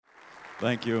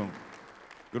Thank you.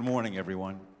 Good morning,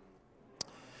 everyone.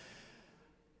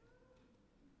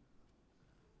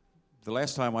 The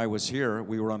last time I was here,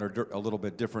 we were under a little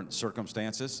bit different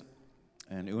circumstances,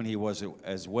 and Uni was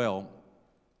as well.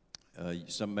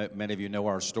 Many of you know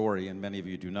our story, and many of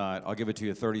you do not. I'll give it to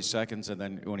you 30 seconds, and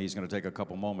then Uni's going to take a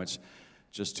couple moments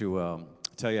just to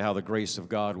tell you how the grace of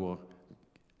God will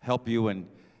help you and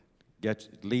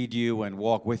lead you and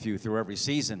walk with you through every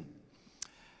season.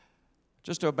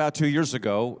 Just about 2 years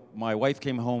ago, my wife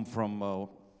came home from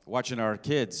watching our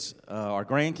kids, our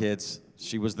grandkids.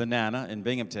 She was the Nana in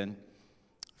Binghamton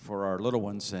for our little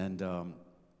ones, and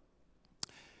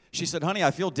she said, "Honey, I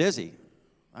feel dizzy."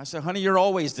 I said, "Honey, you're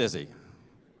always dizzy."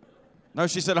 No,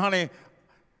 she said, "Honey,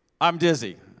 I'm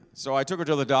dizzy." So I took her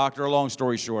to the doctor. Long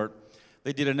story short,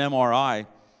 they did an MRI.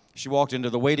 She walked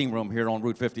into the waiting room here on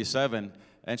Route 57,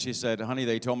 and she said, "Honey,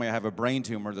 they told me I have a brain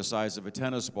tumor the size of a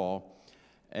tennis ball,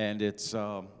 and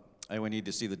we need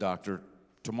to see the doctor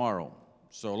tomorrow."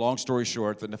 So long story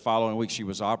short, then the following week she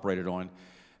was operated on,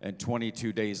 and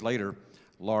 22 days later,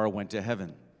 Laura went to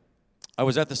heaven. I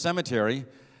was at the cemetery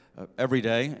every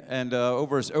day, and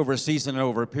over a season and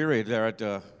over a period there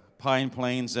at Pine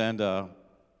Plains and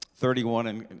 31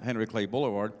 and Henry Clay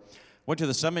Boulevard, went to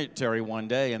the cemetery one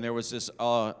day, and there was this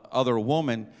other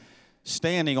woman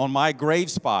standing on my grave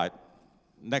spot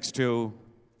next to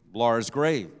Laura's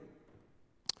grave.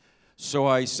 So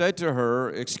I said to her,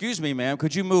 "Excuse me, ma'am,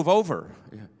 could you move over?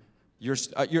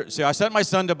 See, I sent my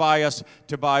son to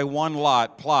buy one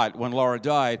plot when Laura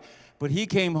died, but he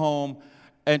came home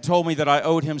and told me that I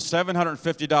owed him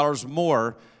 $750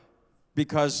 more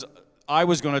because I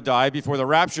was going to die before the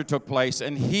rapture took place,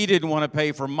 and he didn't want to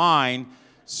pay for mine,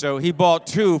 so he bought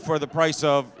two for the price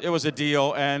of, it was a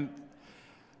deal, and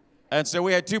so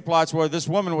we had two plots where this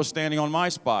woman was standing on my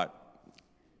spot.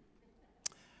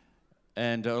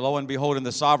 And lo and behold, in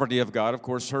the sovereignty of God, of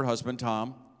course, her husband,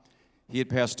 Tom, he had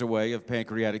passed away of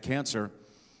pancreatic cancer.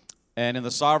 And in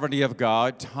the sovereignty of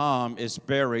God, Tom is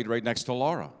buried right next to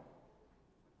Laura.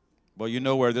 Well, you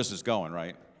know where this is going,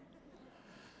 right?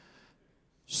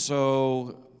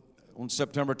 So on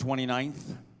September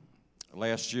 29th,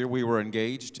 last year, we were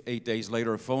engaged. 8 days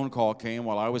later, a phone call came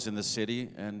while I was in the city,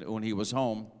 and when he was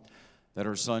home, that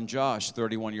her son Josh,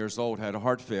 31 years old, had a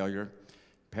heart failure,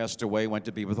 passed away, went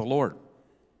to be with the Lord.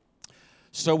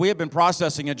 So we have been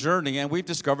processing a journey, and we've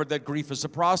discovered that grief is a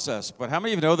process. But how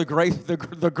many of you know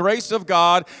the grace of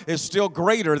God is still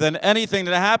greater than anything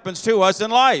that happens to us in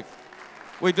life?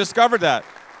 We've discovered that.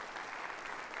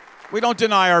 We don't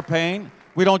deny our pain.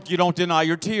 You don't deny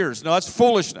your tears. No, that's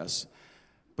foolishness.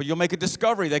 But you'll make a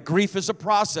discovery that grief is a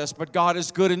process, but God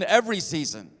is good in every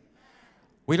season.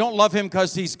 We don't love him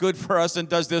because he's good for us and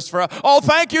does this for us. "Oh,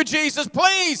 thank you, Jesus.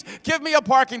 Please give me a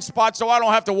parking spot so I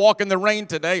don't have to walk in the rain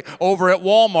today over at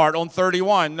Walmart on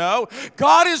 31. No,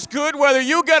 God is good whether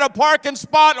you get a parking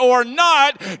spot or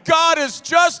not. God is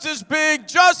just as big,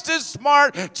 just as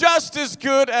smart, just as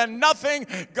good, and nothing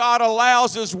God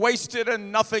allows is wasted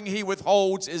and nothing he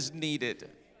withholds is needed.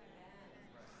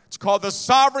 It's called the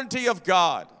sovereignty of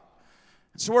God.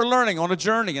 So we're learning on a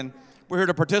journey, and we're here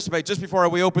to participate. Just before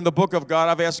we open the book of God,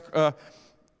 I've asked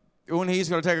Uni, he's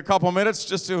going to take a couple minutes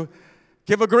just to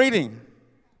give a greeting.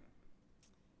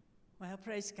 Well,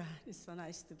 praise God. It's so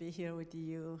nice to be here with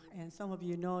you. And some of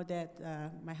you know that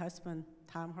my husband,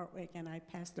 Tom Hartwig, and I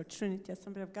pastored Trinity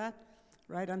Assembly of God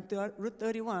right on Route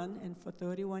 31 and for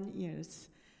 31 years.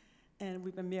 And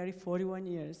we've been married 41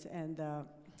 years. And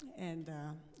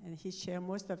he shared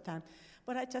most of the time.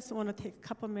 But I just want to take a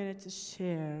couple minutes to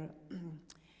share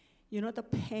the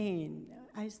pain.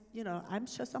 I'm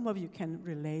sure some of you can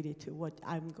relate it to what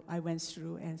I went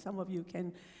through, and some of you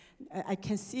I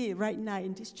can see right now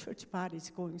in this church body is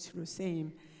going through the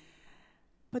same.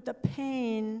 But the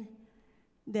pain,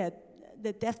 the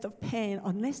depth of pain,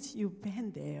 unless you've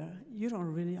been there, you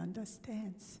don't really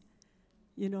understand,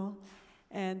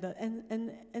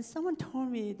 And someone told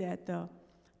me that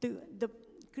the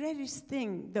greatest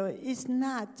thing is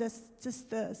not just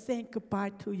saying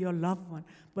goodbye to your loved one,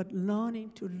 but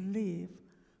learning to live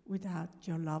without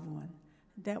your loved one.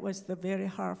 That was very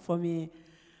hard for me.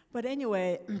 But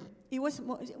anyway,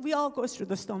 we all go through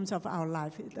the storms of our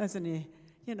life, doesn't it?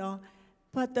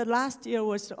 But the last year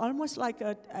was almost like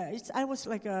it's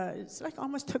like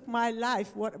almost took my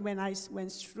life when I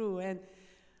went through.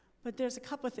 But there's a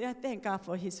couple of things. I thank God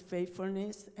for his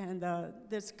faithfulness. And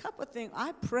there's a couple of things.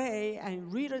 I pray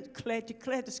and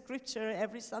declare the scripture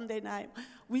every Sunday night.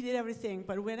 We did everything.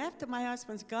 But after my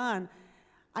husband's gone,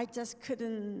 I just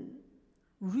couldn't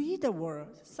read the word.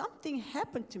 Something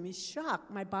happened to me, shocked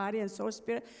my body and soul,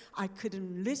 spirit. I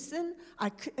couldn't listen.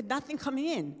 Nothing coming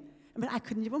in. But I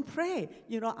couldn't even pray.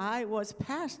 I was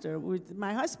pastor with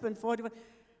my husband, 41,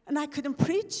 and I couldn't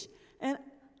preach, and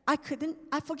I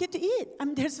forget to eat.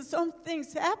 There's some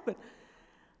things happen.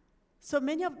 So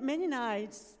many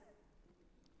nights,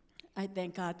 I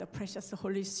thank God, the precious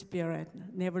Holy Spirit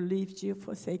never leaves you,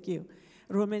 forsake you.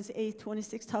 Romans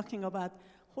 8:26 talking about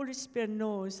Holy Spirit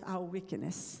knows our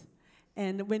weakness.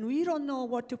 And when we don't know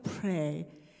what to pray,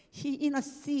 He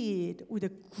intercedes with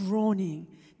a groaning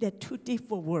that too deep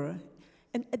for word.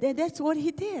 And that's what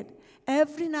He did.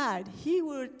 Every night, He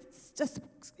would just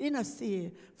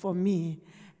intercede for me.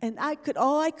 And I could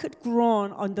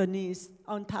groan on the knees,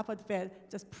 on top of the bed,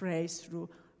 just praise through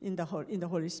in the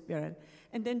Holy Spirit.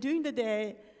 And then during the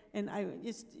day, and I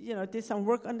just, did some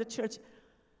work on the church.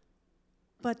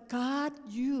 But God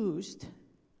used,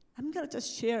 I'm going to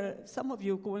just share, some of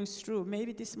you going through,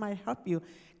 maybe this might help you.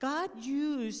 God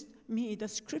used me, the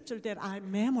scripture that I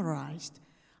memorized.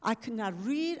 I could not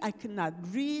read, I could not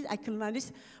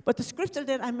listen. But the scripture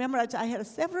that I memorized, I had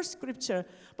several scripture.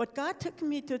 But God took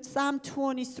me to Psalm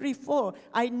 23:4.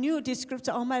 I knew this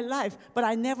scripture all my life, but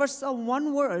I never saw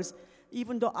one verse.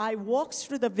 Even though I walk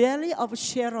through the valley of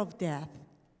shadow of death,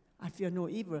 I fear no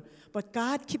evil. But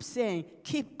God keeps saying,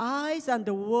 keep eyes on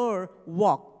the word,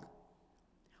 walk.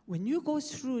 When you go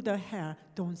through the hell,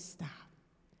 don't stop.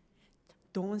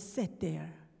 Don't sit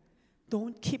there.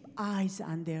 Don't keep eyes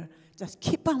on there. Just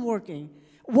keep on working.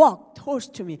 Walk towards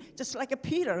to me. Just like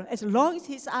Peter, as long as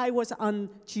his eye was on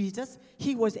Jesus,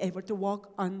 he was able to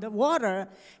walk on the water.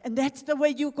 And that's the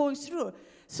way you're going through.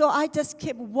 So I just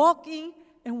kept walking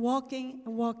and walking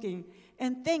and walking.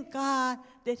 And thank God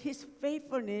that His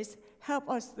faithfulness helped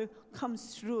us to come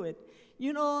through it.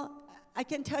 I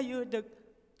can tell you that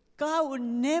God will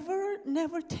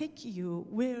never take you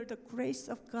where the grace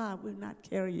of God will not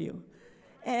carry you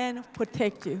and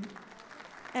protect you.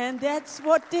 And that's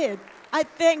what did. I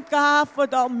thank God for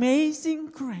the amazing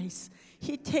grace.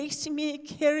 He takes me,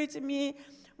 carries me.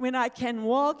 When I can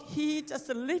walk, He just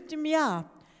lifts me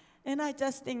up. And I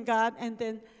just thank God. And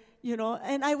then,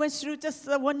 and I went through just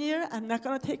 1 year. I'm not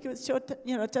going to take it short,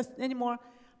 just anymore.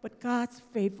 But God's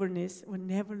faithfulness will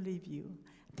never leave you.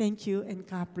 Thank you, and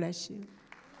God bless you.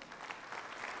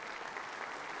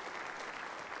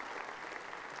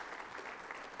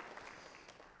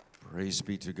 Praise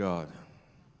be to God.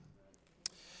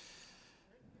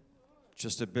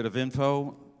 Just a bit of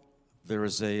info. There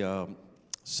is a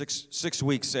six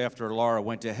weeks after Laura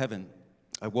went to heaven,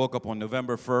 I woke up on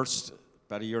November 1st,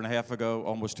 about a year and a half ago,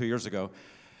 almost 2 years ago,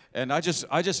 and I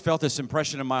just felt this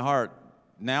impression in my heart.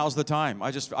 Now's the time.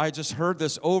 I just heard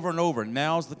this over and over.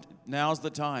 Now's the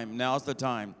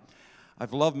time.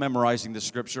 I've loved memorizing the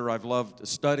scripture. I've loved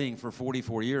studying for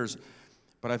 44 years,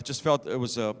 but I've just felt it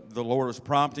was the Lord was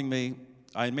prompting me.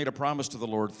 I made a promise to the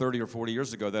Lord 30 or 40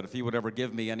 years ago that if He would ever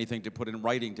give me anything to put in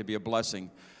writing to be a blessing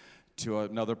to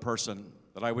another person,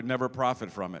 that I would never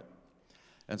profit from it.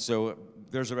 And so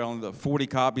there's around 40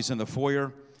 copies in the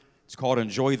foyer. It's called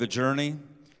Enjoy the Journey.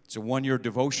 It's a 1-year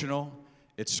devotional.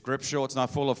 It's scriptural. It's not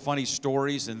full of funny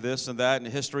stories and this and that and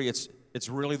history. It's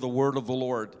really the word of the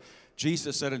Lord.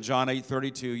 Jesus said in John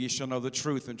 8:32, "Ye shall know the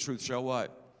truth, and truth shall"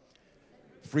 what?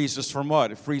 Frees us from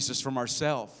what? It frees us from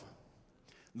ourselves.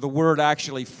 The word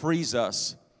actually frees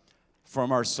us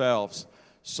from ourselves.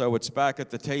 So it's back at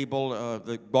the table,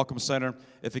 the Welcome Center.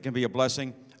 If it can be a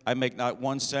blessing, I make not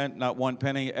 1 cent, not 1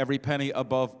 penny. Every penny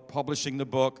above publishing the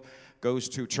book goes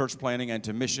to church planting and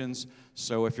to missions.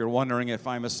 So if you're wondering if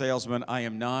I'm a salesman, I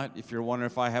am not. If you're wondering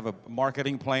if I have a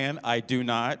marketing plan, I do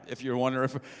not. If you're wondering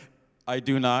if I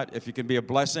do not. If you can be a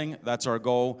blessing, that's our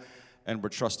goal, and we're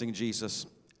trusting Jesus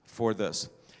for this.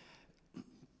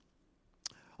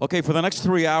 Okay, for the next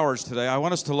 3 hours today, I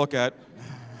want us to look at...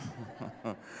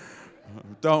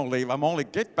 Don't leave.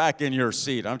 Get back in your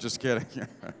seat. I'm just kidding.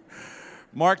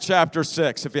 Mark chapter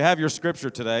 6. If you have your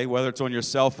scripture today, whether it's on your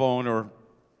cell phone or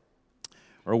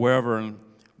wherever, and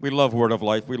we love Word of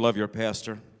Life. We love your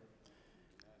pastor.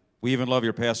 We even love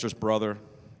your pastor's brother.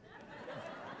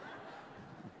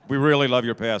 We really love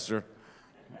your pastor.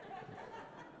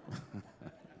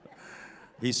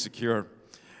 He's secure.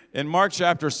 In Mark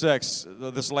chapter 6,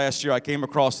 this last year, I came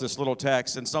across this little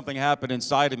text, and something happened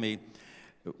inside of me,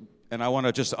 and I want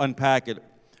to just unpack it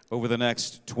over the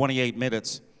next 28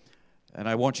 minutes, and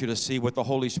I want you to see what the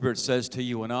Holy Spirit says to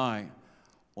you and I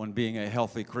on being a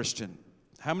healthy Christian.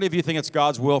 How many of you think it's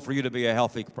God's will for you to be a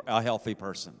healthy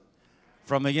person?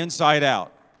 From the inside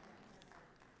out.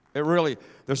 It really,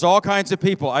 there's all kinds of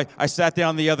people. I sat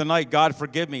down the other night, God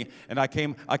forgive me, and I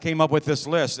came up with this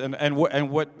list and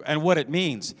what it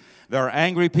means. There are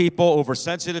angry people,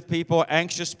 oversensitive people,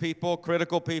 anxious people,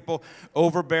 critical people,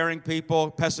 overbearing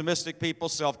people, pessimistic people,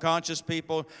 self-conscious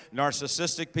people,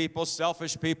 narcissistic people,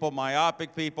 selfish people,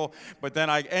 myopic people. But then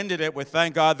I ended it with,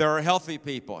 thank God there are healthy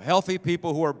people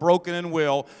who are broken in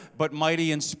will but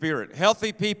mighty in spirit.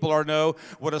 Healthy people know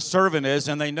what a servant is,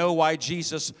 and they know why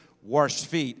Jesus washed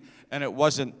feet, and it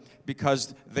wasn't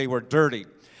because they were dirty.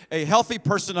 A healthy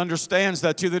person understands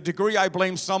that to the degree I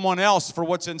blame someone else for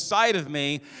what's inside of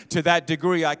me, to that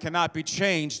degree I cannot be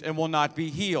changed and will not be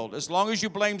healed. As long as you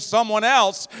blame someone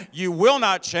else, you will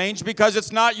not change because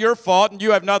it's not your fault and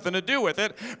you have nothing to do with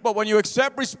it. But when you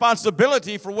accept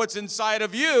responsibility for what's inside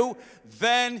of you,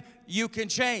 then you can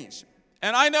change.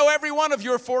 And I know every one of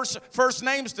your first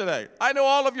names today. I know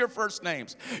all of your first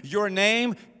names. Your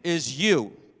name is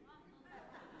you.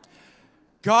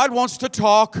 God wants to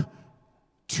talk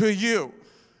to you.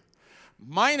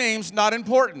 My name's not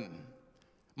important.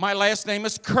 My last name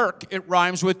is Kirk. It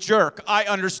rhymes with jerk. I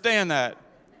understand that.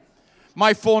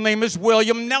 My full name is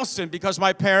William Nelson because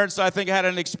my parents, I think, had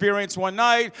an experience one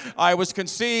night. I was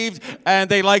conceived, and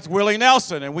they liked Willie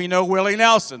Nelson, and we know Willie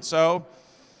Nelson. So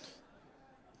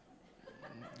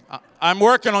I'm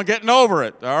working on getting over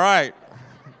it, all right.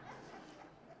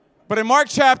 But in Mark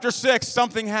chapter 6,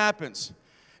 something happens.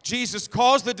 Jesus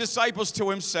calls the disciples to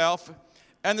himself,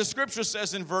 and the scripture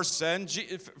says in verse 7,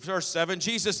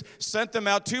 Jesus sent them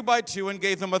out 2 by 2 and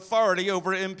gave them authority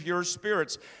over impure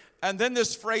spirits. And then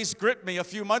this phrase gripped me a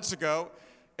few months ago.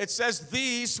 It says,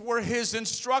 these were his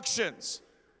instructions.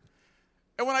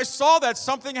 And when I saw that,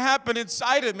 something happened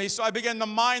inside of me, so I began to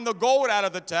mine the gold out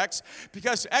of the text,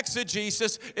 because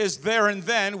exegesis is there and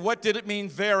then. What did it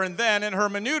mean there and then? And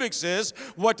hermeneutics is,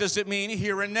 what does it mean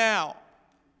here and now?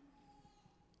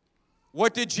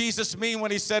 What did Jesus mean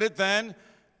when he said it then?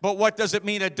 But what does it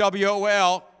mean at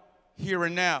WOL, here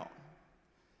and now?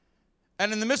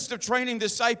 And in the midst of training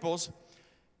disciples,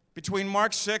 between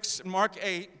Mark 6 and Mark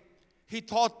 8, he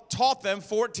taught them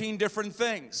 14 different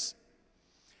things.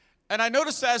 And I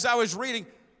noticed as I was reading,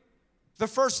 the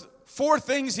first 4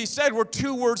 things he said were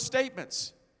 2-word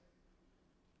statements.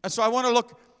 And so I want to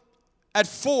look at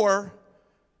 4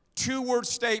 2-word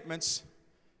statements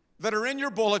that are in your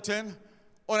bulletin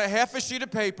on a half a sheet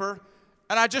of paper,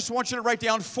 and I just want you to write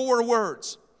down 4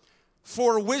 words.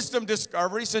 4 wisdom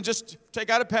discoveries, and just take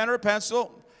out a pen or a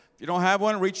pencil. If you don't have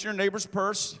one, reach your neighbor's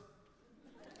purse.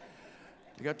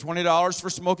 You got $20 for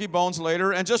Smoky Bones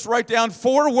later, and just write down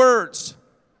 4 words.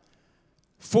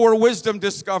 4 wisdom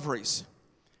discoveries.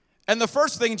 And the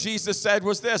first thing Jesus said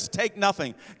was this: take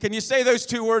nothing. Can you say those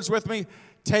 2 words with me?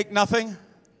 Take nothing.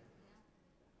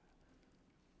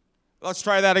 Let's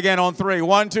try that again on 3.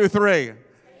 1, 2, 3.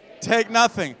 Take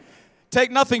nothing.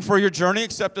 Take nothing for your journey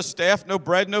except a staff, no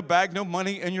bread, no bag, no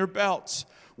money in your belts.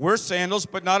 Wear sandals,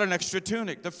 but not an extra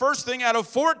tunic. The first thing out of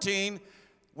 14,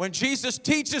 when Jesus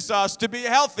teaches us to be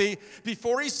healthy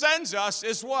before he sends us,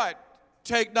 is what?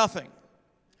 Take nothing.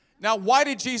 Now, why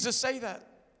did Jesus say that?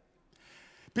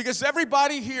 Because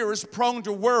everybody here is prone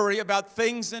to worry about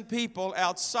things and people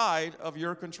outside of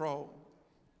your control.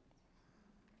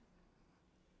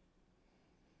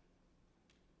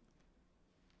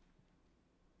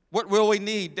 What will we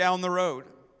need down the road?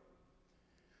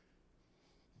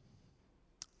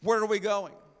 Where are we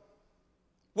going?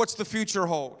 What's the future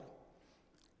hold?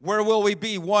 Where will we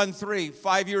be 1, 3,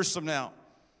 5 years from now?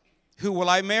 Who will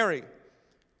I marry?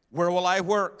 Where will I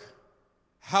work?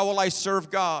 How will I serve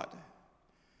God?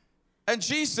 And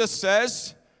Jesus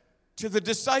says to the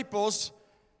disciples,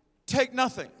 take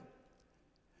nothing.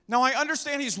 Now, I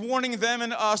understand he's warning them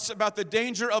and us about the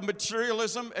danger of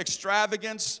materialism,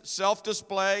 extravagance,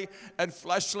 self-display, and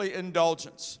fleshly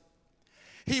indulgence.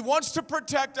 He wants to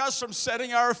protect us from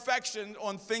setting our affection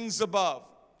on things above,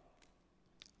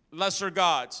 lesser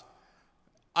gods,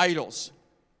 idols.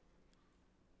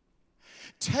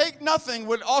 Take nothing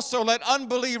would also let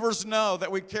unbelievers know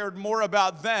that we cared more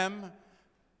about them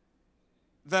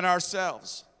than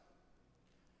ourselves.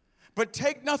 But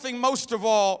take nothing most of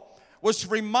all was to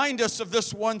remind us of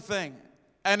this one thing,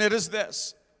 and it is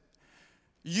this: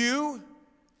 you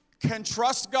can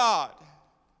trust God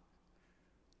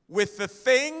with the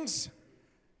things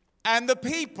and the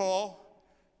people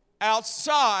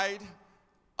outside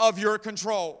of your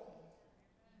control.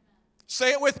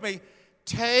 Say it with me: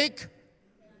 take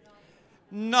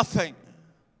nothing.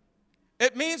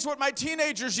 It means what my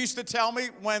teenagers used to tell me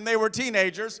when they were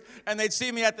teenagers and they'd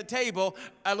see me at the table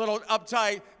a little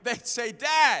uptight. They'd say,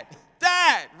 Dad,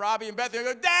 Robbie and Bethany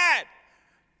would go, Dad,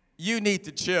 you need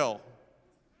to chill.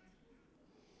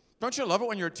 Don't you love it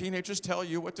when your teenagers tell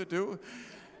you what to do?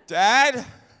 Dad,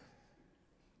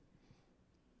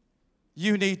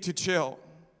 you need to chill.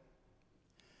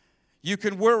 You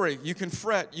can worry, you can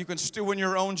fret, you can stew in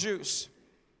your own juice.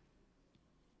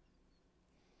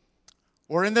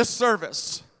 Or in this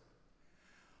service,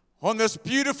 on this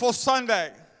beautiful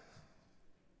Sunday,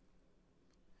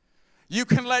 you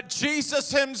can let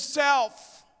Jesus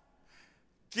himself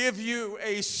give you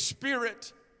a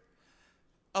spirit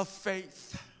of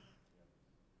faith.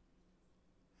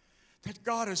 That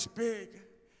God is big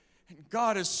and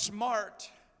God is smart.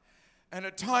 And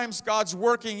at times God's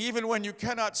working even when you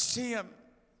cannot see him.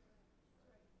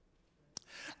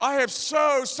 I have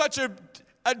such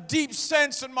a deep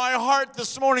sense in my heart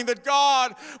this morning that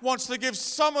God wants to give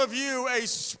some of you a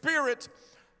spirit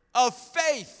of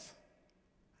faith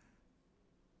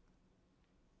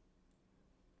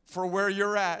for where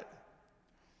you're at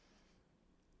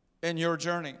in your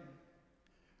journey.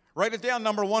 Write it down,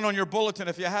 number 1 on your bulletin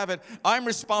if you have it. I'm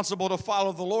responsible to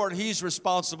follow the Lord. He's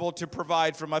responsible to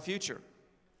provide for my future.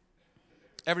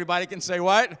 Everybody can say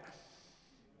what?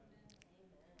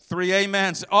 3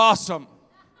 amens. Awesome.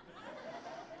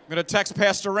 I'm going to text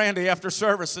Pastor Randy after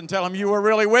service and tell him you were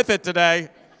really with it today.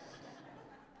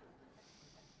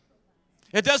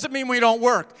 It doesn't mean we don't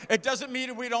work. It doesn't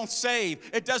mean we don't save.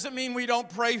 It doesn't mean we don't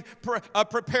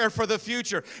prepare for the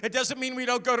future. It doesn't mean we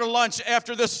don't go to lunch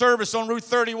after this service on Route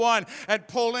 31 and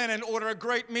pull in and order a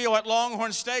great meal at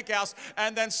Longhorn Steakhouse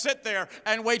and then sit there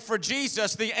and wait for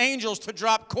Jesus, the angels, to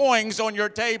drop coins on your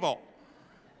table.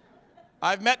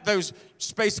 I've met those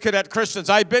Space Cadet Christians.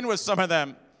 I've been with some of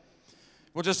them.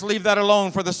 We'll just leave that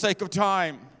alone for the sake of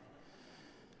time.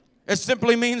 It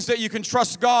simply means that you can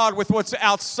trust God with what's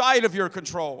outside of your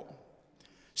control.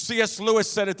 C.S. Lewis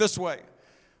said it this way: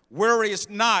 worry is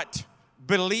not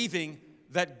believing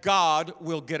that God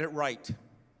will get it right.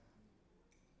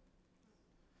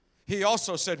 He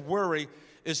also said worry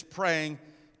is praying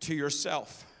to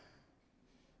yourself.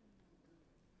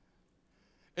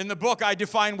 In the book, I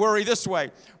define worry this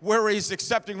way: worry is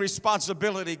accepting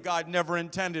responsibility God never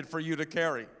intended for you to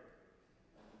carry.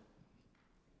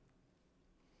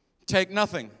 Take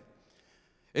nothing.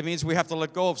 It means we have to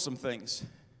let go of some things.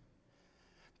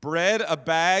 Bread, a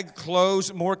bag,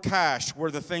 clothes, more cash were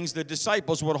the things the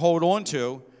disciples would hold on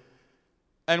to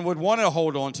and would want to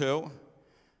hold on to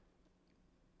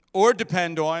or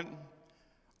depend on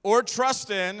or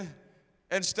trust in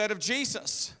instead of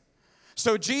Jesus.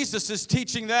 So Jesus is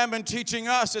teaching them and teaching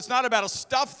us. It's not about a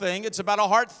stuff thing, it's about a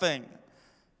heart thing.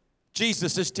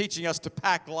 Jesus is teaching us to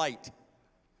pack light,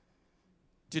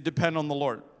 to depend on the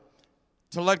Lord,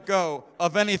 to let go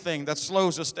of anything that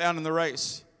slows us down in the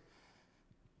race.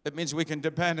 It means we can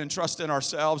depend and trust in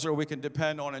ourselves, or we can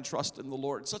depend on and trust in the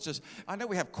Lord. Such as, I know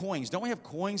we have coins. Don't we have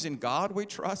coins in God we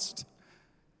trust?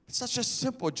 It's such a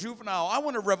simple, juvenile. I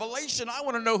want a revelation. I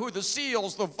want to know who the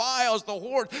seals, the vials, the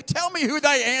horns. Tell me who the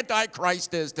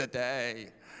Antichrist is today.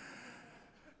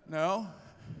 No.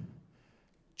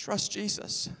 Trust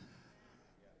Jesus.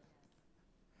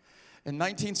 In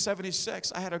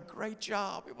 1976, I had a great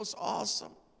job. It was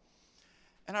awesome.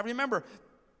 And I remember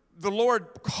the Lord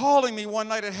calling me one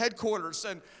night at headquarters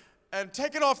and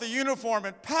taking off the uniform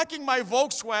and packing my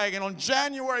Volkswagen on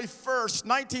January 1st,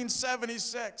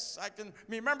 1976. I can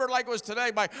remember like it was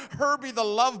today, my Herbie the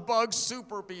Love Bug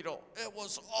Super Beetle. It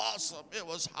was awesome. It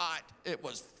was hot. It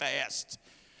was fast.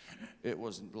 It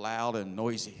was loud and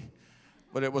noisy.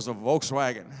 But it was a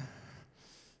Volkswagen.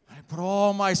 I put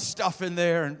all my stuff in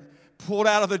there and pulled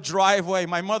out of the driveway.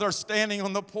 My mother standing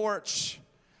on the porch.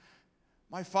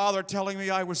 My father telling me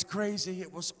I was crazy.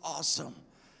 It was awesome.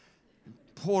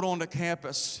 Pulled onto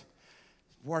campus,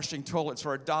 washing toilets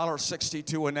for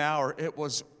 $1.62 an hour. It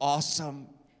was awesome.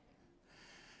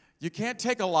 You can't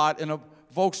take a lot in a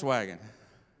Volkswagen,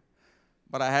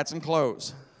 but I had some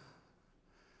clothes.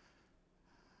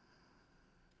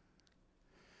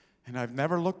 And I've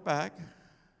never looked back,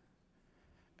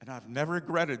 and I've never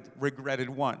regretted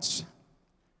once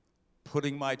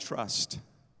putting my trust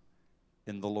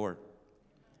in the Lord.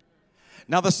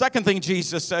 Now, the second thing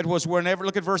Jesus said was whenever,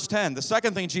 look at verse 10. The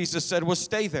second thing Jesus said was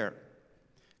stay there.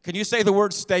 Can you say the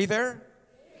word stay there?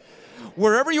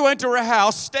 Wherever you enter a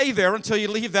house, stay there until you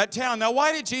leave that town. Now,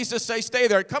 why did Jesus say stay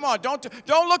there? Come on, don't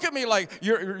look at me like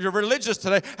you're religious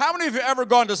today. How many of you ever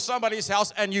gone to somebody's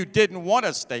house and you didn't want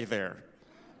to stay there?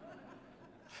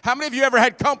 How many of you ever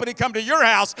had company come to your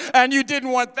house and you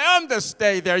didn't want them to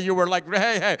stay there? You were like,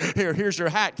 hey, here's your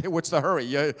hat. What's the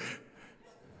hurry?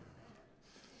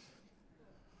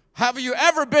 Have you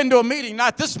ever been to a meeting,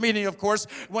 not this meeting, of course,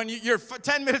 when you're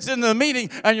 10 minutes into the meeting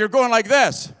and you're going like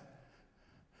this?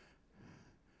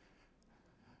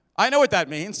 I know what that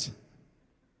means.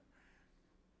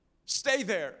 Stay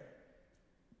there.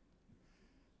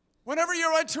 Whenever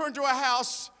you enter into a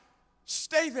house,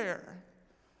 stay there.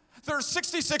 There are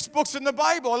 66 books in the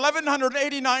Bible,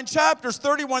 1,189 chapters,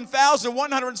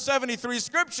 31,173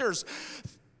 scriptures,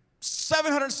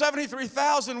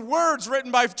 773,000 words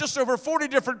written by just over 40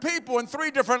 different people in 3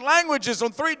 different languages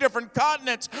on 3 different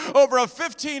continents over a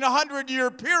 1,500-year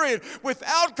period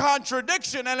without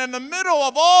contradiction. And in the middle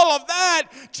of all of that,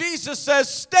 Jesus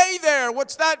says, stay there.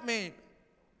 What's that mean?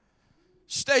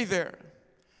 Stay there.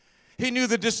 He knew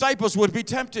the disciples would be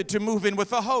tempted to move in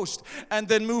with a host and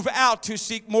then move out to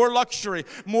seek more luxury,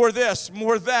 more this,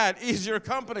 more that, easier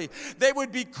company. They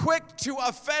would be quick to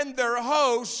offend their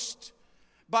host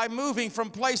by moving from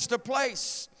place to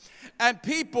place. And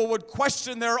people would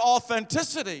question their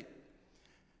authenticity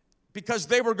because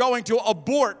they were going to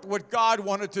abort what God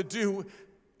wanted to do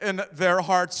in their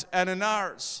hearts and in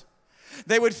ours.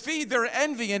 They would feed their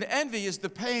envy, and envy is the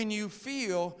pain you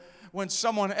feel when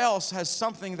someone else has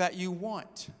something that you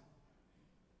want.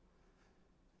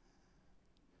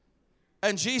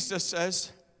 And Jesus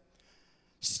says,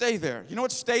 stay there. You know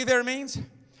what stay there means?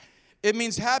 It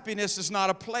means happiness is not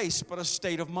a place, but a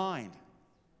state of mind.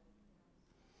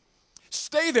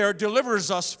 Stay there delivers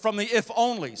us from the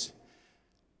if-onlys.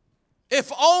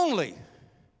 If only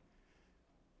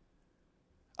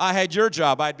I had your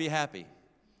job, I'd be happy.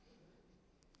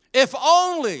 If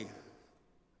only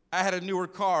I had a newer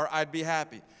car, I'd be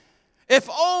happy. If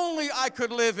only I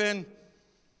could live in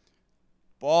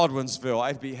Baldwinsville,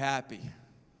 I'd be happy.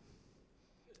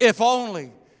 If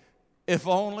only, if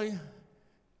only,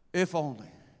 if only.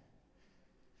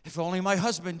 If only my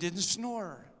husband didn't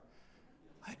snore,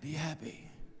 I'd be happy.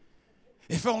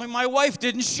 If only my wife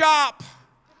didn't shop.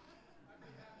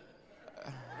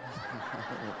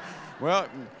 Well,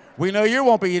 we know you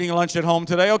won't be eating lunch at home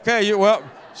today. Okay,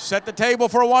 set the table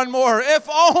for one more. If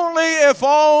only, if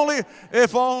only,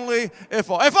 if only, if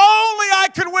only. If only I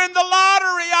could win the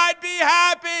lottery, I'd be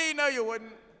happy. No, you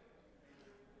wouldn't.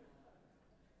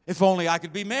 If only I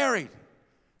could be married,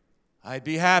 I'd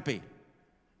be happy.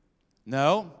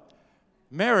 No,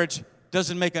 marriage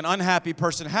doesn't make an unhappy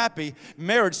person happy.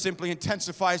 Marriage simply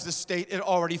intensifies the state it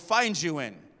already finds you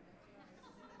in.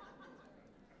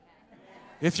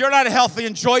 If you're not healthy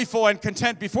and joyful and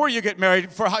content before you get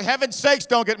married, for heaven's sakes,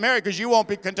 don't get married, because you won't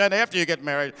be content after you get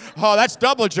married. Oh, that's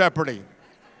double jeopardy.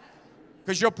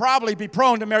 Because you'll probably be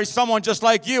prone to marry someone just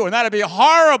like you, and that'd be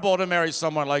horrible to marry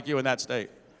someone like you in that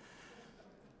state.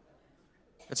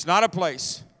 It's not a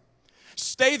place.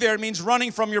 Stay there means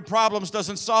running from your problems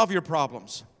doesn't solve your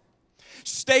problems.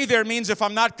 Stay there means if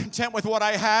I'm not content with what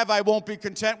I have, I won't be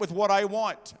content with what I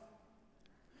want.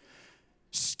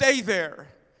 Stay there.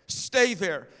 Stay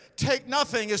there. Take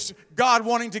nothing is God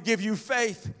wanting to give you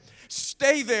faith.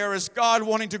 Stay there is God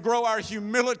wanting to grow our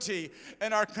humility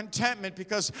and our contentment,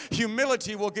 because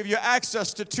humility will give you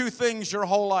access to 2 things your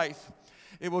whole life.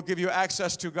 It will give you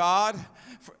access to God,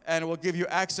 and it will give you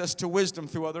access to wisdom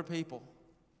through other people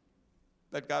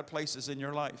that God places in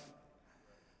your life.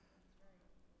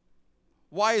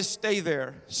 Why is stay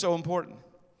there so important?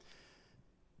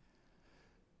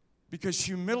 Because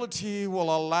humility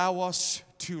will allow us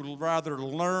to rather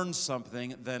learn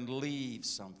something than leave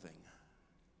something.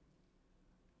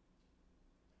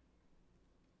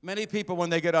 Many people, when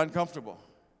they get uncomfortable,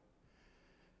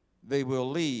 they will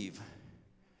leave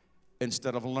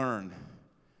instead of learn.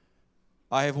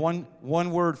 I have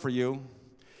one word for you.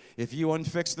 If you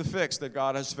unfix the fix that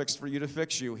God has fixed for you to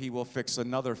fix you, He will fix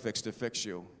another fix to fix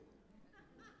you.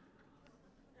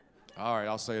 All right,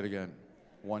 I'll say it again.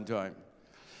 One time.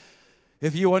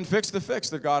 If you unfix the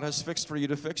fix that God has fixed for you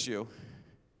to fix you,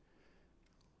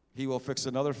 He will fix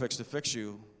another fix to fix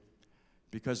you,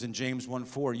 because in James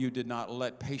 1:4, you did not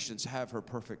let patience have her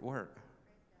perfect work.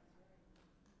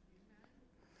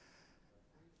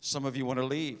 Some of you want to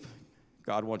leave.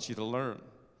 God wants you to learn.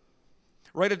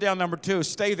 Write it down, number 2.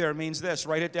 Stay there means this.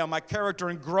 Write it down. My character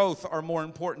and growth are more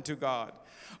important to God.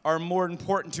 Are more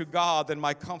important to God than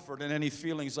my comfort and any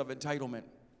feelings of entitlement.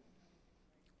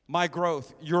 My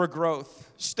growth, your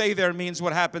growth. Stay there means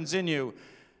what happens in you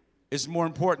is more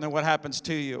important than what happens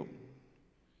to you.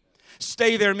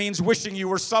 Stay there means wishing you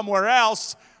were somewhere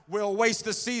else will waste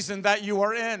the season that you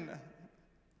are in.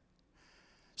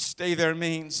 Stay there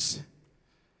means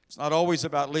it's not always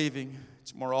about leaving.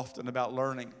 It's more often about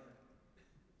learning.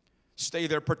 Stay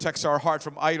there protects our heart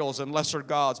from idols and lesser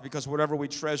gods, because whatever we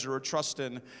treasure or trust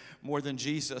in more than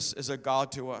Jesus is a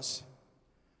god to us.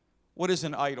 What is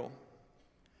an idol?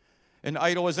 An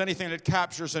idol is anything that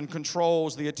captures and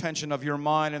controls the attention of your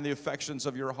mind and the affections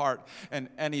of your heart, and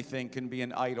anything can be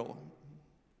an idol.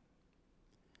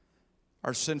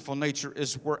 Our sinful nature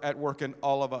is at work in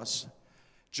all of us.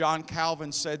 John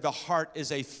Calvin said the heart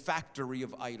is a factory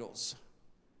of idols.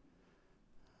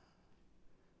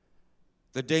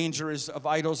 The danger of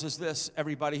idols is this.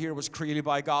 Everybody here was created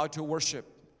by God to worship.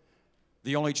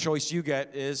 The only choice you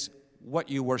get is what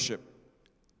you worship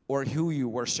or who you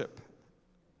worship.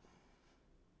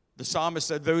 The psalmist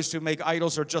said, those who make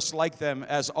idols are just like them,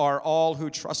 as are all who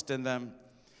trust in them.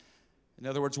 In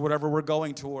other words, whatever we're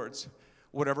going towards,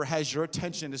 whatever has your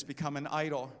attention has become an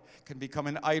idol, can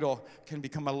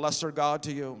become a lesser God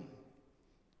to you.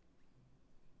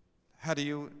 How do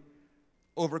you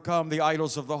overcome the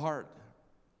idols of the heart?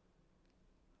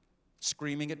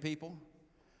 Screaming at people?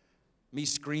 Me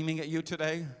screaming at you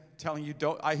today? Telling you,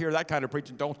 don't, I hear that kind of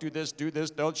preaching, don't do this,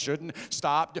 don't, shouldn't,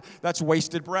 stop. That's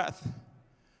wasted breath.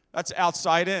 That's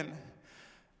outside in.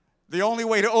 The only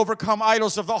way to overcome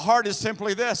idols of the heart is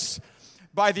simply this: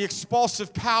 by the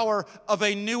expulsive power of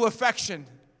a new affection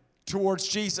towards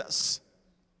Jesus.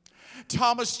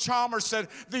 Thomas Chalmers said,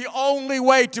 the only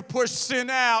way to push sin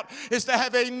out is to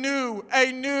have a new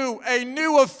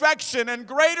affection and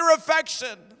greater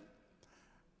affection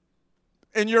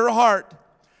in your heart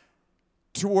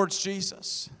towards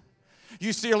Jesus.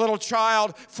 You see a little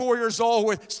child, 4 years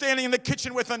old, standing in the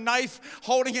kitchen with a knife,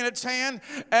 holding in its hand,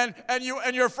 and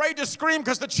you're afraid to scream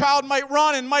because the child might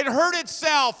run and might hurt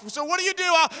itself. So what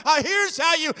do? Here's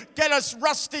how you get a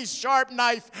rusty, sharp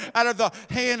knife out of the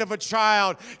hand of a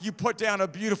child. You put down a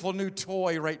beautiful new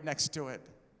toy right next to it.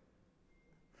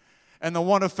 And the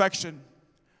one affection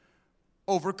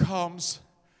overcomes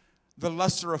the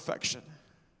lesser affection.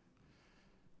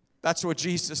 That's what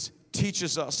Jesus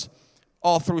teaches us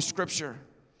all through Scripture.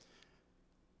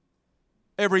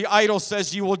 Every idol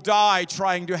says you will die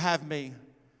trying to have me.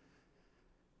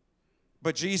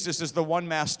 But Jesus is the one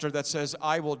master that says,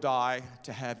 I will die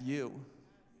to have you.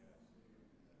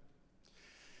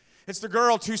 It's the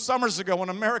girl 2 summers ago on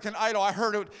American Idol. I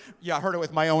heard it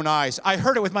with my own eyes. I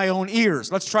heard it with my own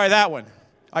ears. Let's try that one.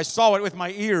 I saw it with my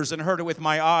ears and heard it with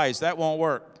my eyes. That won't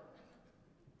work.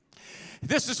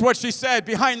 This is what she said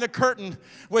behind the curtain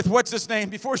with what's his name.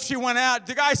 Before she went out,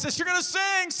 the guy says, you're going to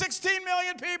sing, 16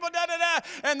 million people, da-da-da.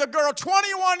 And the girl,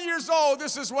 21 years old,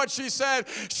 this is what she said.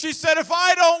 She said, if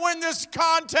I don't win this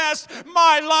contest,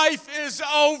 my life is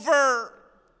over.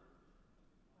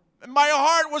 And my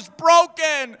heart was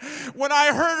broken when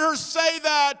I heard her say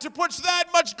that. To put that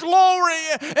much glory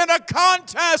in a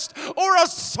contest or a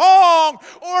song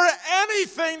or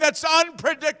anything that's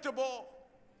unpredictable.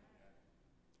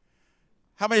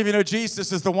 How many of you know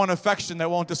Jesus is the one affection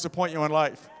that won't disappoint you in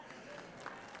life?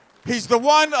 He's the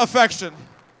one affection.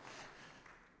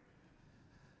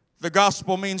 The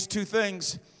gospel means 2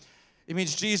 things. It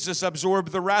means Jesus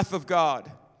absorbed the wrath of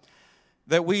God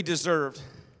that we deserved,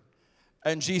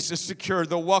 and Jesus secured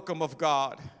the welcome of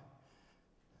God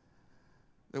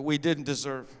that we didn't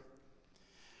deserve.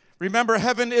 Remember,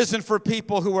 heaven isn't for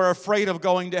people who are afraid of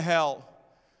going to hell.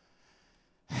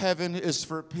 Heaven is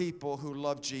for people who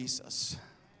love Jesus.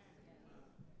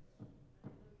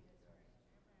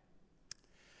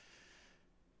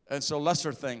 And so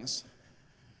lesser things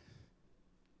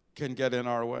can get in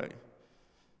our way.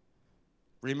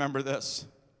 Remember this.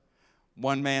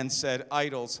 One man said,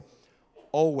 idols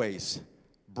always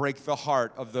break the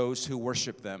heart of those who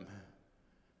worship them.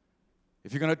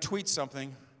 If you're going to tweet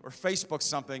something or Facebook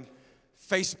something,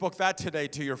 Facebook that today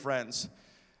to your friends.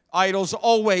 Idols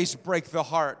always break the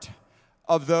heart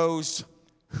of those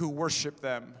who worship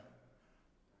them.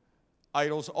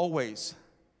 Idols always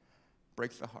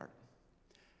break the heart.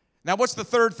 Now, what's the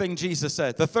third thing Jesus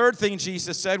said? The third thing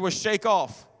Jesus said was shake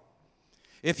off.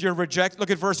 If you're rejected,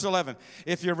 look at verse 11.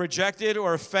 If you're rejected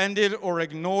or offended or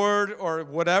ignored or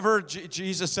whatever,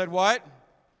 Jesus said what?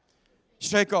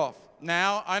 Shake off.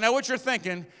 Now, I know what you're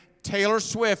thinking. Taylor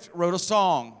Swift wrote a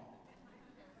song.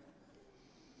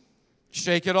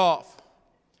 Shake it off.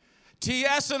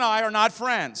 T.S. and I are not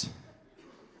friends.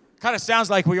 Kind of sounds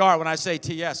like we are when I say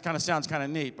T.S. Kind of sounds kind of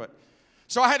neat. But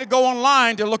so I had to go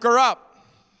online to look her up.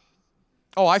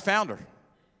 Oh, I found her.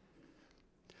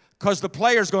 Because the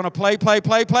player's going to play.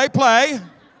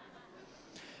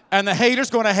 And the hater's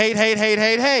going to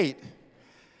hate.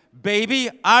 Baby,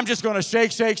 I'm just going to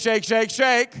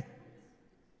shake.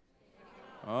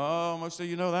 Oh, most of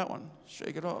you know that one.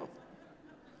 Shake it off.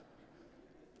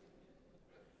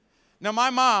 Now, my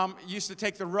mom used to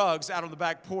take the rugs out on the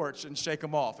back porch and shake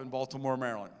them off in Baltimore,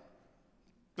 Maryland.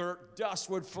 Dirt, dust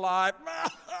would fly.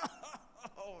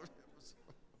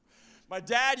 My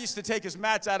dad used to take his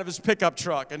mats out of his pickup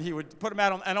truck, and he would put them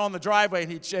out on the driveway,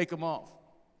 and he'd shake them off.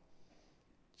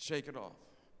 Shake it off.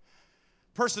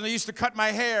 Person that used to cut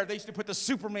my hair, they used to put the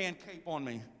Superman cape on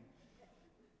me.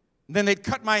 Then they'd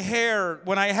cut my hair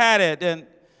when I had it, and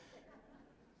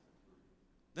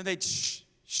then they'd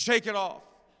shake it off.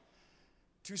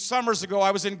 2 summers ago,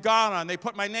 I was in Ghana, and they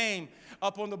put my name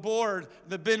up on the board,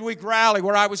 the midweek rally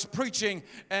where I was preaching,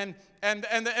 and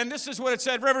this is what it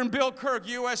said: Reverend Bill Kirk,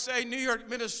 USA, New York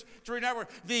Ministry Network,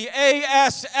 the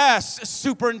ASS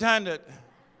Superintendent.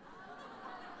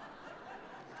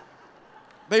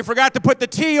 They forgot to put the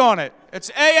T on it. It's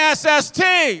ASST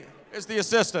is the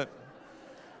assistant.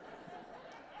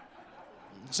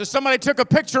 So somebody took a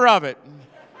picture of it,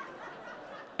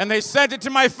 and they sent it to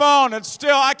my phone. It's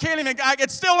still,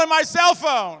 it's still in my cell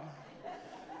phone.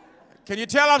 Can you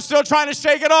tell I'm still trying to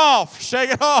shake it off?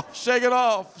 Shake it off, shake it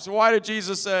off. So why did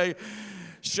Jesus say,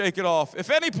 shake it off? If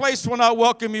any place will not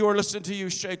welcome you or listen to you,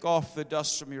 shake off the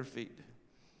dust from your feet.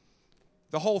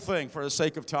 The whole thing, for the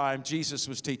sake of time, Jesus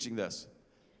was teaching this.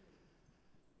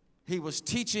 He was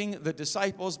teaching the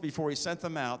disciples before he sent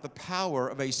them out the power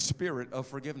of a spirit of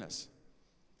forgiveness.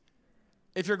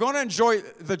 If you're going to enjoy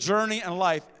the journey in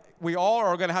life, we all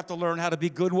are going to have to learn how to be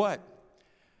good what?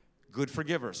 Good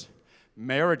forgivers.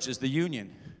 Marriage is the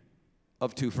union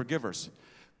of 2 forgivers.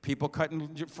 People cut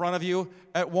in front of you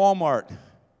at Walmart.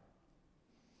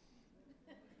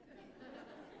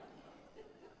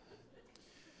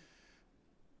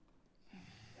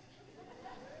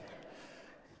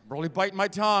 Really biting my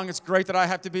tongue. It's great that I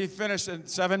have to be finished in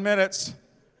 7 minutes.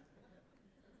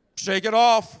 Shake it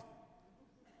off.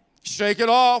 Shake it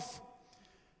off.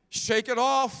 Shake it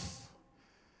off.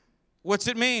 What's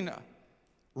it mean?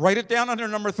 Write it down under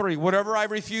number 3. Whatever I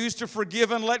refuse to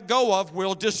forgive and let go of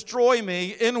will destroy me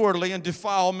inwardly and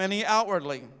defile many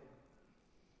outwardly. It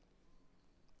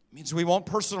means we won't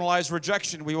personalize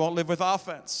rejection. We won't live with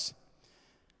offense.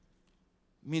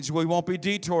 It means we won't be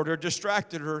detoured or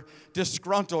distracted or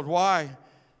disgruntled. Why?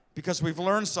 Because we've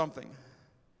learned something.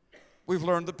 We've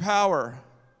learned the power.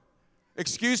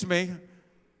 Excuse me.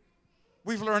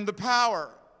 We've learned the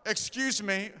power. Excuse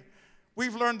me.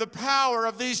 We've learned the power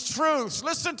of these truths.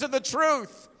 Listen to the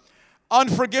truth.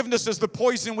 Unforgiveness is the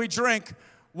poison we drink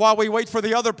while we wait for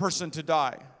the other person to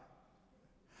die.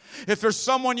 If there's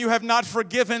someone you have not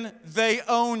forgiven, they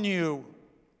own you.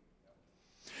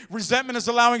 Resentment is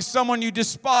allowing someone you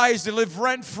despise to live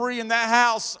rent-free in that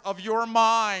house of your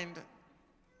mind.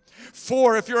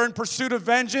 4, if you're in pursuit of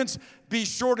vengeance, be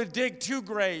sure to dig 2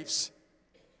 graves.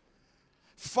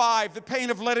 5, the pain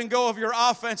of letting go of your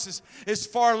offenses is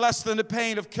far less than the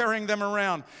pain of carrying them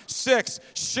around. 6,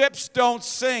 ships don't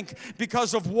sink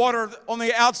because of water on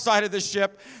the outside of the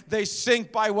ship. They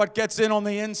sink by what gets in on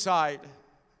the inside.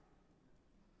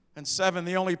 And 7,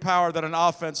 the only power that an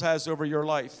offense has over your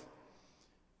life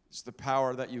is the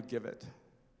power that you give it.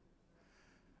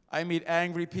 I meet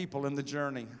angry people in the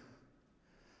journey.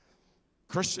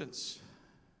 Christians.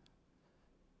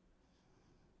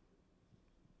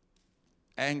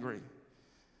 Angry.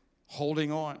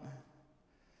 Holding on.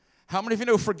 How many of you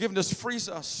know forgiveness frees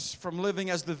us from living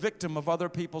as the victim of other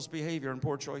people's behavior and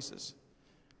poor choices?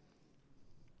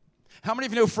 How many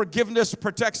of you know forgiveness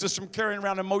protects us from carrying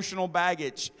around emotional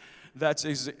baggage that's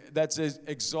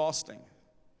exhausting?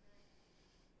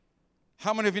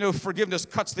 How many of you know forgiveness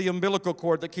cuts the umbilical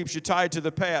cord that keeps you tied to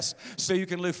the past so you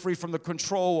can live free from the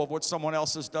control of what someone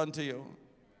else has done to you?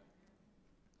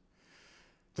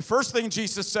 The first thing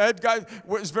Jesus said, God,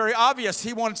 was very obvious.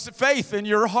 He wants faith in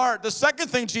your heart. The second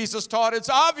thing Jesus taught, it's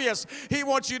obvious. He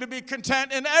wants you to be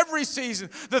content in every season.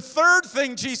 The third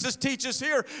thing Jesus teaches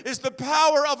here is the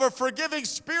power of a forgiving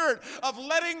spirit, of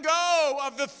letting go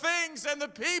of the things and the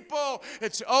people.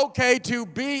 It's okay to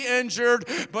be injured,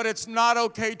 but it's not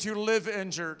okay to live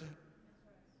injured.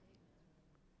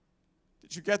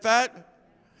 Did you get that?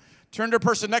 Turn to the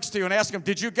person next to you and ask them,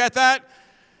 did you get that?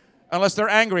 Unless they're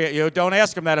angry at you. Don't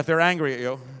ask them that if they're angry at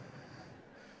you.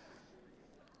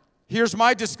 Here's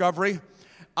my discovery.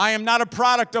 I am not a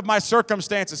product of my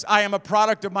circumstances. I am a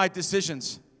product of my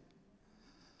decisions.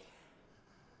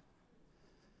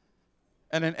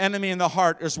 And an enemy in the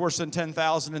heart is worse than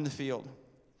 10,000 in the field.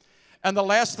 And the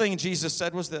last thing Jesus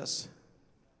said was this.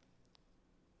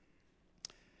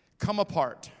 Come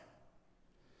apart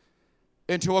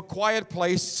into a quiet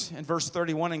place, in verse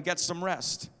 31, and get some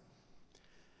rest.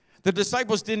 The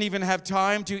disciples didn't even have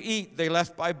time to eat. They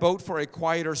left by boat for a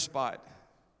quieter spot.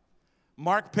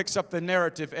 Mark picks up the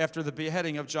narrative after the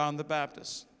beheading of John the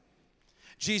Baptist.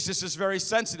 Jesus is very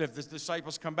sensitive. The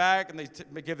disciples come back and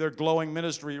they give their glowing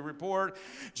ministry report.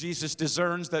 Jesus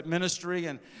discerns that ministry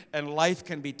and life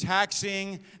can be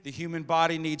taxing. The human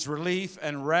body needs relief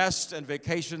and rest, and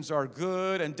vacations are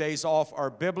good, and days off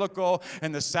are biblical,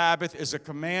 and the Sabbath is a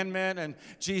commandment, and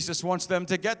Jesus wants them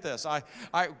to get this.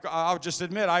 I'll just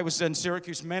admit, I was in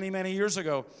Syracuse many, many years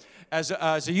ago, as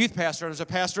a youth pastor, as a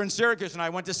pastor in Syracuse, and I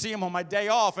went to see him on my day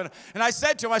off. And I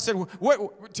said to him, I said,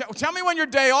 tell me when your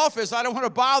day off is. I don't want to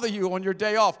bother you on your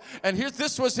day off. And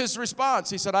this was his response.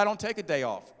 He said, I don't take a day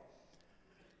off.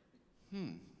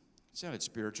 Sounded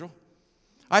spiritual.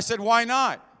 I said, why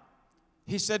not?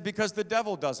 He said, because the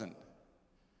devil doesn't.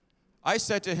 I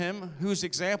said to him, whose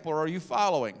example are you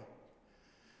following?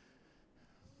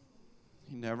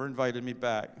 He never invited me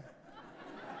back.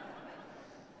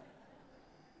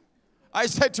 I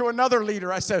said to another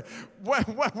leader, I said,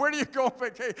 where do you go on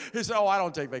vacation? He said, oh, I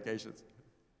don't take vacations.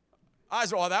 I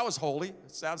said, well, that was holy.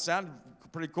 It sounded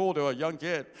pretty cool to a young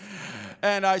kid.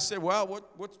 And I said, well,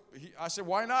 I said,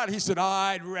 why not? He said,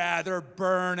 I'd rather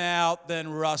burn out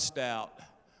than rust out.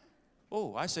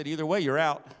 Oh, I said, either way, you're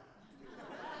out.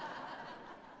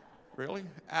 Really?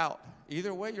 Out.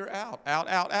 Either way, you're out. Out,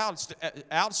 out, out.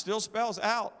 Out still spells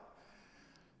out.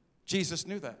 Jesus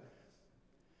knew that.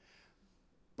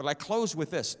 But I close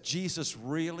with this. Jesus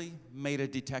really made a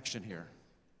detection here.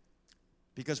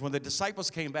 Because when the disciples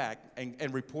came back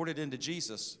and reported into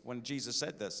Jesus, when Jesus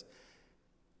said this,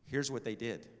 here's what they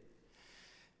did.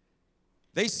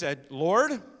 They said,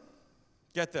 Lord,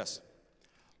 get this.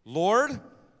 Lord,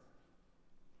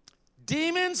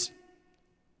 demons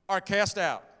are cast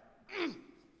out.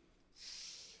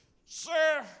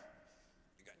 Sir,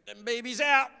 you got them babies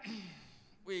out.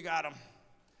 We got them.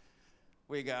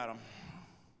 We got them.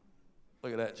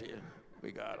 Look at that, Gia.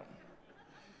 We got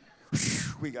them.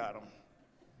 We got them.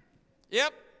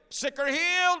 Yep. Sick or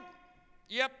healed.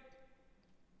 Yep.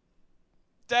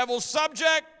 Devil's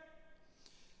subject.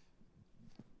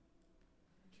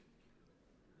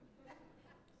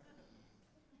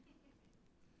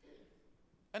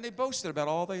 And they boasted about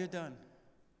all they had done.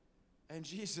 And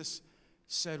Jesus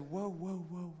said, whoa, whoa,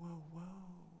 whoa, whoa, whoa.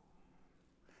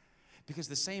 Because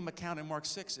the same account in Mark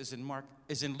 6 is in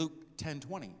Luke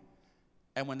 10:20.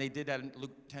 And when they did that in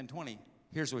Luke 10:20,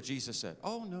 here's what Jesus said.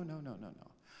 Oh, no.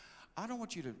 I don't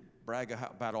want you to brag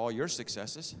about all your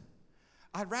successes.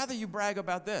 I'd rather you brag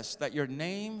about this, that your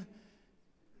name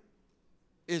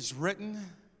is written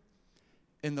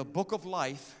in the book of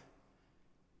life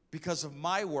because of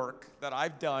my work that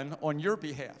I've done on your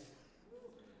behalf.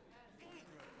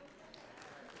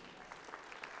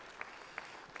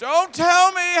 Don't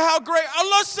tell me how great.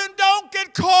 Listen, don't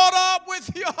get caught up with,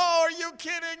 are you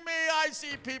kidding me? I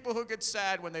see people who get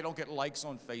sad when they don't get likes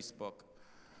on Facebook.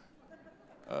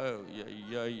 Oh,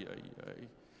 yeah.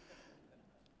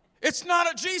 It's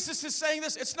not, Jesus is saying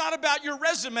this, it's not about your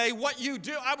resume, what you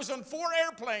do. I was on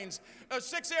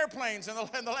 6 airplanes in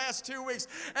the last 2 weeks,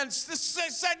 and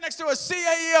sat next to a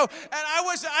CAEO, and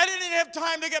I didn't even have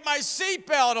time to get my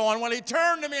seatbelt on when he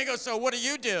turned to me and goes, so what do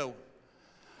you do?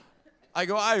 I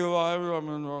go,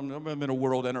 I'm in a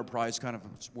world enterprise kind of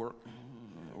work.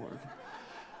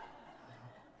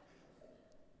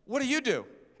 What do you do?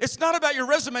 It's not about your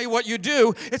resume, what you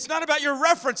do. It's not about your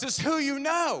references, who you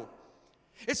know.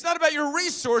 It's not about your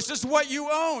resources, what you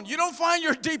own. You don't find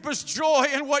your deepest joy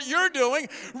in what you're doing.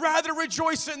 Rather,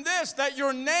 rejoice in this, that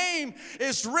your name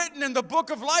is written in the book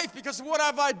of life because of what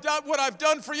I've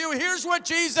done for you. Here's what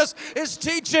Jesus is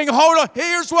teaching. Hold on.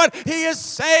 Here's what he is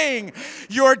saying.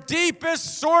 Your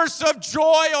deepest source of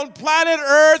joy on planet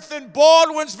Earth in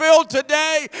Baldwinsville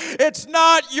today, it's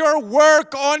not your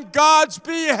work on God's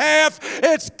behalf.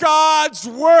 It's God's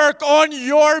work on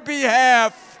your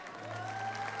behalf.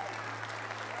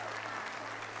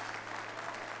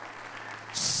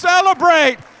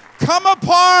 Celebrate. Come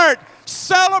apart.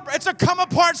 Celebrate. It's a come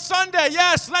apart Sunday.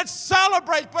 Yes, let's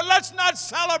celebrate, but let's not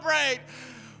celebrate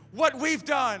what we've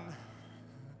done,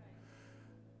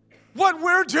 what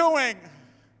we're doing,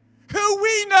 who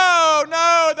we know.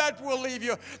 No, that will leave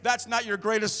you. That's not your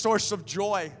greatest source of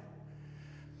joy.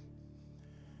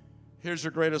 Here's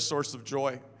your greatest source of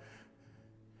joy.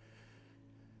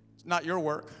 It's not your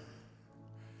work.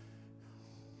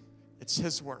 It's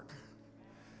his work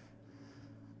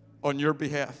on your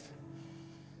behalf.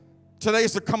 Today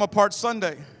is the Come Apart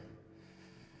Sunday.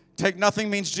 Take nothing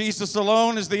means Jesus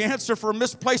alone is the answer for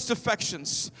misplaced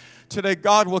affections. Today,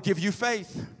 God will give you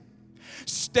faith.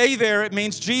 Stay there, it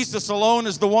means Jesus alone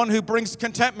is the one who brings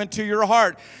contentment to your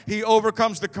heart. He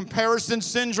overcomes the comparison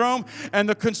syndrome and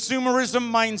the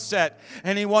consumerism mindset,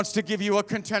 and he wants to give you a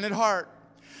contented heart.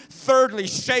 Thirdly,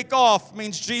 shake off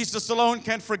means Jesus alone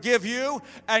can forgive you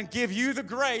and give you the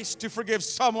grace to forgive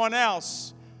someone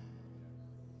else.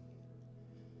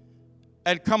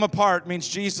 And come apart means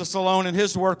Jesus alone and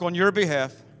his work on your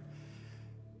behalf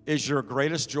is your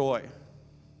greatest joy.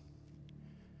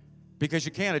 Because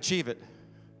you can't achieve it.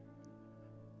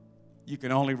 You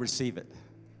can only receive it.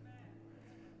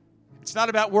 It's not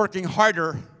about working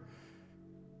harder.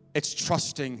 it's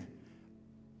trusting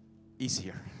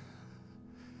easier.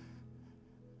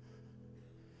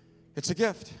 It's a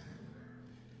gift.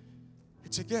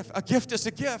 It's a gift. A gift is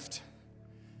a gift.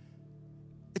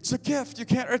 It's a gift.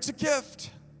 It's a gift.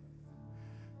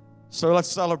 So let's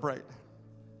celebrate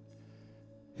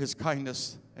His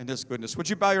kindness and His goodness. Would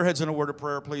you bow your heads in a word of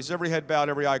prayer, please? Every head bowed,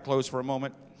 every eye closed for a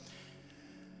moment.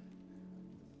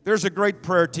 There's a great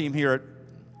prayer team here at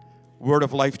Word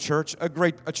of Life Church,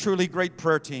 a truly great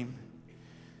prayer team.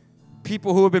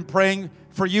 People who have been praying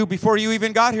for you before you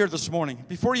even got here this morning.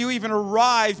 Before you even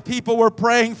arrived, people were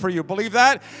praying for you. Believe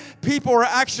that? People were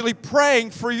actually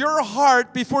praying for your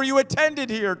heart before you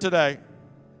attended here today.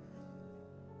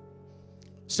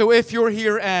 So if you're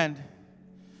here and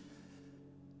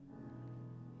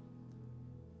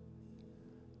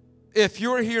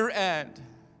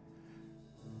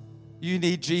you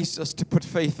need Jesus to put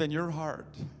faith in your heart,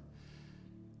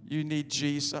 you need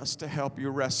Jesus to help you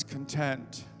rest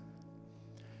content.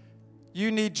 You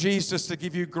need Jesus to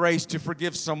give you grace to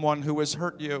forgive someone who has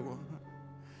hurt you.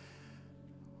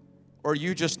 Or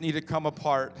you just need to come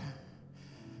apart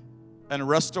and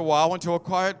rest a while into a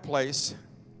quiet place.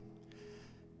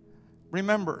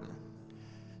 Remember,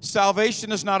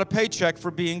 salvation is not a paycheck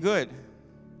for being good.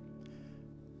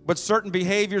 But certain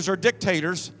behaviors are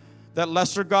dictators that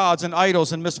lesser gods and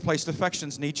idols and misplaced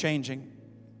affections need changing.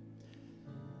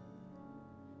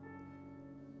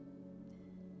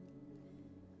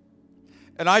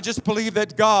 And I just believe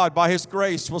that God, by His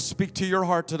grace, will speak to your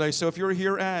heart today. So if you're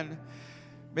here and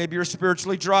maybe you're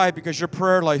spiritually dry because your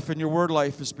prayer life and your word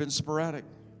life has been sporadic.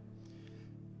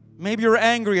 Maybe you're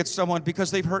angry at someone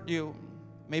because they've hurt you.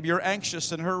 Maybe you're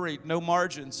anxious and hurried, no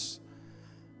margins.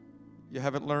 You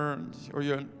haven't learned, or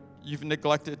you've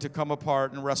neglected to come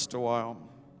apart and rest a while.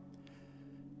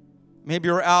 Maybe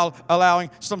you're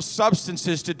allowing some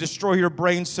substances to destroy your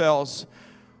brain cells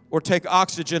or take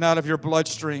oxygen out of your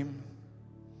bloodstream.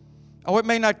 Oh, it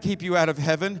may not keep you out of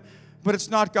heaven, but it's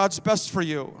not God's best for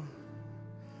you.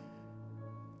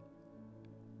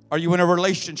 Are you in a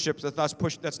relationship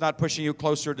that's not pushing you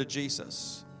closer to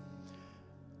Jesus?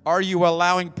 Are you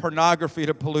allowing pornography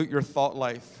to pollute your thought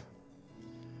life?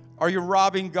 Are you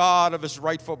robbing God of His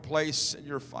rightful place in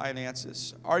your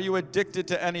finances? Are you addicted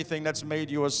to anything that's made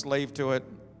you a slave to it?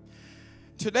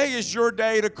 Today is your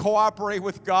day to cooperate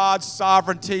with God's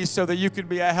sovereignty so that you can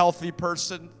be a healthy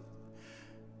person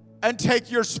and take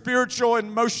your spiritual,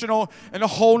 emotional, and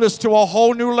wholeness to a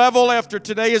whole new level after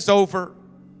today is over.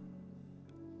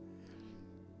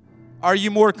 Are you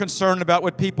more concerned about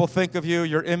what people think of you,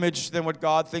 your image, than what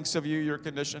God thinks of you, your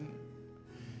condition?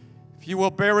 If you will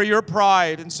bury your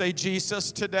pride and say,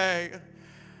 Jesus, today,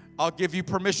 I'll give you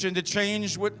permission to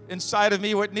change what inside of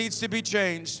me, what needs to be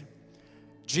changed.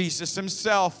 Jesus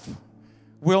Himself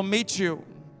will meet you.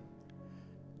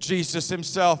 Jesus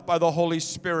Himself, by the Holy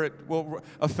Spirit, will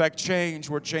affect change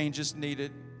where change is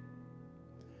needed.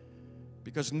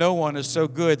 Because no one is so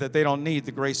good that they don't need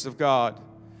the grace of God.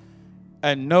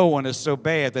 And no one is so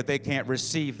bad that they can't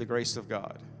receive the grace of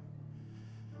God.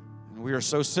 And we are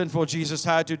so sinful, Jesus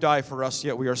had to die for us,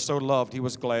 yet we are so loved, He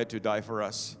was glad to die for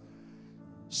us.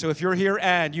 So if you're here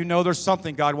and you know there's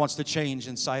something God wants to change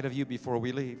inside of you before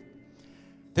we leave,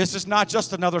 this is not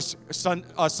just another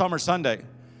summer Sunday.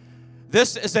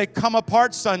 This is a come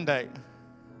apart Sunday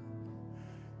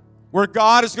where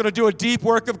God is going to do a deep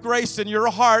work of grace in your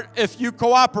heart if you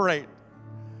cooperate.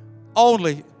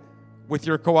 Only with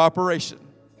your cooperation.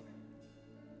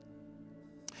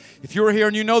 If you're here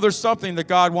and you know there's something that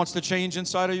God wants to change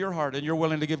inside of your heart and you're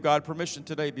willing to give God permission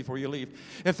today before you leave,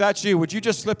 if that's you, would you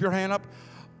just slip your hand up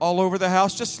all over the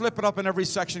house? Just slip it up in every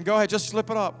section. Go ahead, just slip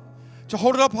it up. To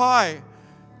hold it up high.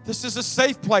 This is a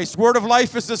safe place. Word of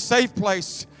Life is a safe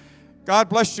place. God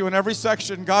bless you in every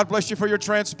section. God bless you for your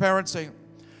transparency.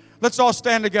 Let's all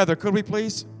stand together, could we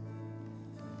please?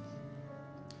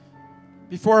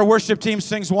 Before our worship team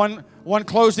sings one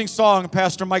closing song,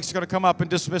 Pastor Mike's going to come up and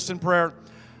dismiss in prayer.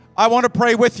 I want to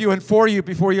pray with you and for you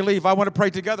before you leave. I want to pray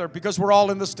together because we're all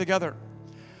in this together.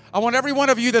 I want every one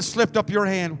of you that slipped up your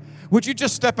hand, would you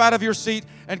just step out of your seat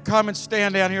and come and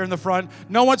stand down here in the front?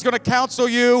 No one's going to counsel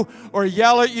you or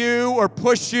yell at you or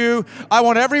push you. I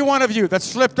want every one of you that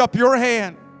slipped up your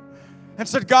hand and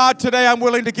said, God, today I'm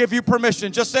willing to give you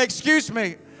permission. Just say, excuse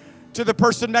me, to the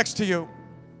person next to you.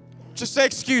 Just say,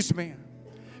 excuse me.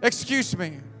 Excuse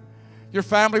me. Your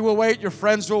family will wait. Your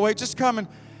friends will wait. Just come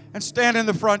and stand in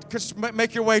the front.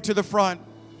 Make your way to the front.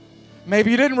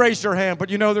 Maybe you didn't raise your hand, but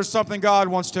you know there's something God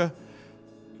wants to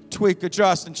tweak,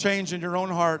 adjust, and change in your own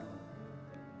heart.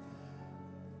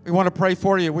 We want to pray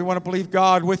for you. We want to believe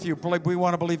God with you. We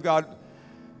want to believe God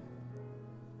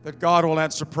that God will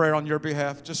answer prayer on your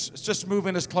behalf. Just move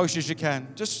in as close as you can.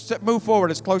 Just move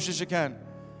forward as close as you can.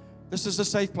 This is a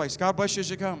safe place. God bless you as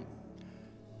you come.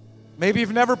 Maybe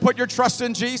you've never put your trust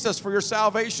in Jesus for your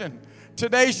salvation.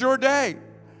 Today's your day.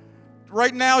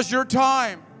 Right now is your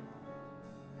time.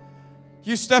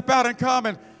 You step out and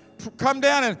come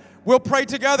down and we'll pray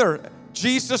together.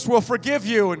 Jesus will forgive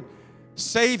you and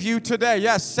save you today.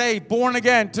 Yes, saved, born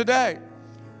again today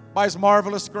by His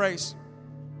marvelous grace.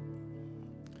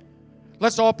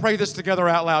 Let's all pray this together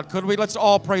out loud. Could we? Let's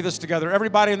all pray this together.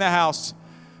 Everybody in the house,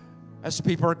 as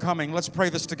people are coming, let's pray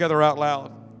this together out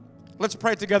loud. Let's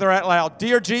pray together out loud.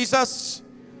 Dear Jesus,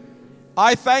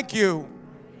 I thank you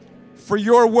for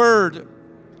your word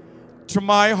to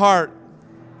my heart.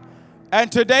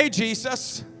 And today,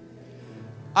 Jesus,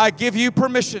 I give you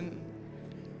permission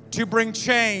to bring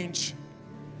change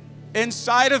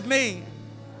inside of me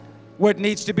what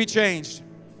needs to be changed.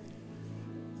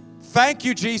 Thank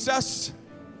you, Jesus,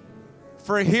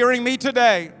 for hearing me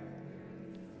today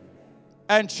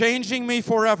and changing me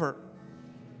forever.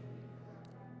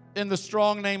 In the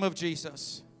strong name of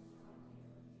Jesus.